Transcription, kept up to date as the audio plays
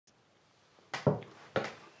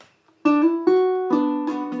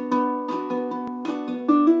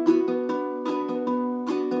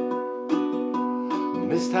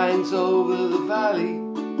hangs over the valley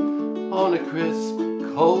on a crisp,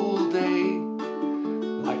 cold day,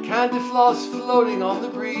 like candy floss floating on the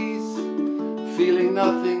breeze, feeling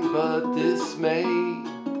nothing but dismay.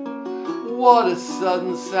 What a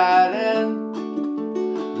sudden sad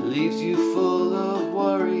end, leaves you full of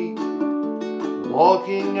worry,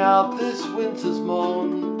 walking out this winter's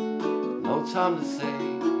morn, no time to say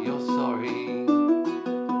you're sorry.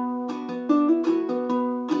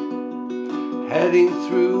 Heading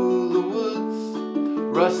through the woods,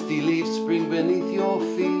 rusty leaves spring beneath your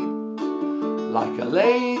feet, like a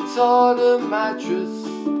late autumn mattress,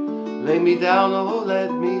 lay me down, oh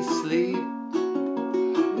let me sleep.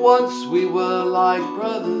 Once we were like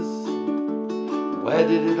brothers, where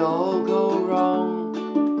did it all go wrong?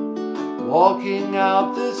 Walking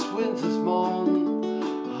out this winter's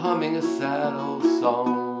morn, humming a sad old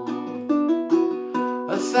song.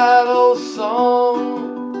 A sad old song,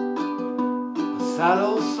 a sad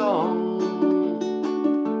old song.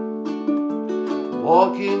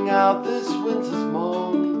 Walking out this winter's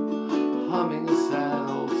morn, humming a sad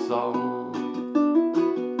old song.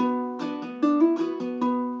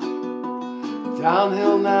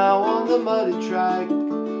 Downhill now on the muddy track,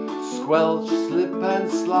 squelch, slip and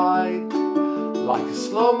slide, like a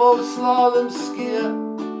slow-mo slalom skier,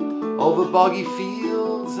 over boggy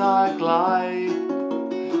fields I glide.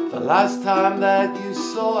 The last time that you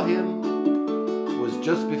saw him was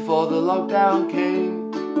just before the lockdown came.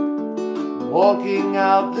 Walking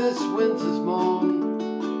out this winter's morn,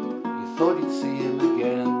 you thought you'd see him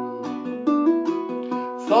again.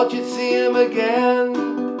 Thought you'd see him again.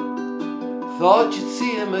 Thought you'd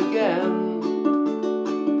see him again.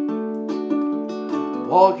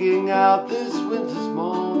 Walking out this winter's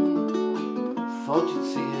morn, thought you'd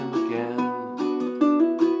see him again.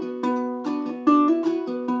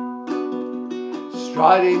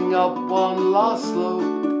 Striding up one last slope,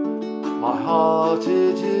 my heart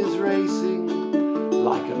it is racing,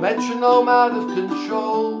 like a metronome out of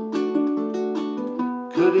control.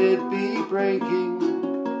 Could it be breaking?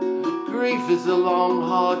 Grief is a long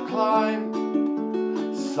hard climb,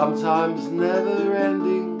 sometimes never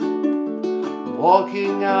ending.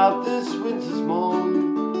 Walking out this winter's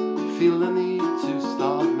morn, feel the need to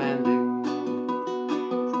start mending.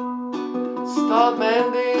 Start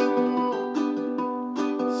mending,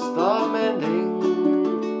 start mending.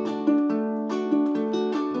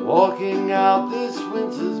 Walking out this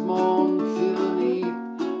winter's morn, feel the need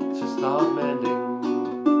to start mending.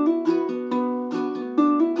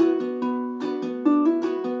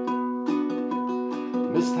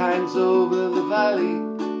 Mist hangs over the valley